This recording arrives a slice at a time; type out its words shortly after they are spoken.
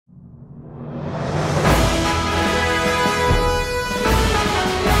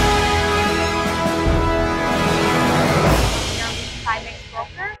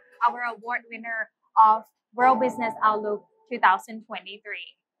award winner of World Business Outlook 2023.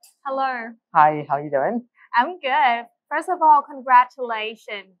 Hello. Hi, how you doing? I'm good. First of all,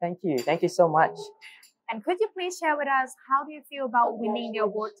 congratulations. Thank you. Thank you so much. And could you please share with us how do you feel about winning the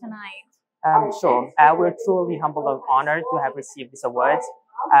award tonight? Sure. We're truly humbled and honored to have received this award.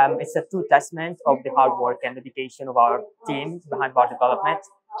 It's a true testament of the hard work and dedication of our team behind our development.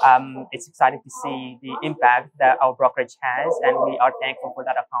 It's exciting to see the impact that our brokerage has, and we are thankful for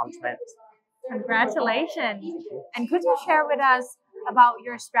that accomplishment. Congratulations. And could you share with us about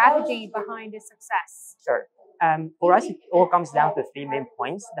your strategy behind this success? Sure. For us, it all comes down to three main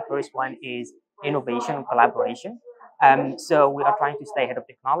points. The first one is innovation and collaboration. So we are trying to stay ahead of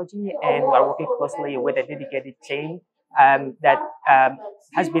technology, and we are working closely with a dedicated team that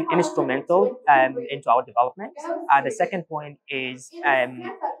has been instrumental into our development. The second point is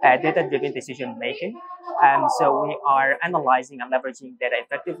data-driven decision making. So we are analyzing and leveraging data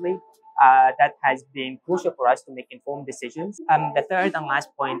effectively. That has been crucial for us to make informed decisions. The third and last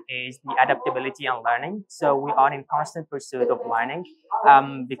point is the adaptability and learning. So we are in constant pursuit of learning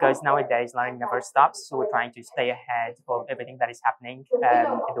because nowadays learning never stops. So we're trying to stay ahead of everything that is happening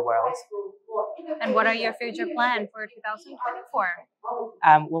in the world. And what are your future plans for 2024?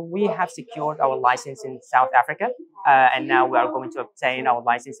 Well, we have secured our license in South Africa, and now we are going to obtain our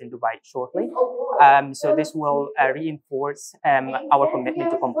license in Dubai shortly. So this will reinforce our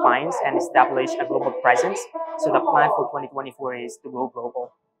commitment to compliance and establish a global presence. So the plan for 2024 is to go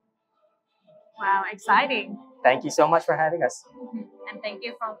global. Wow, exciting. Thank you so much for having us. And thank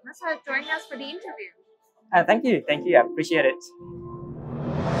you for joining us for the interview. Thank you. Thank you. I appreciate it.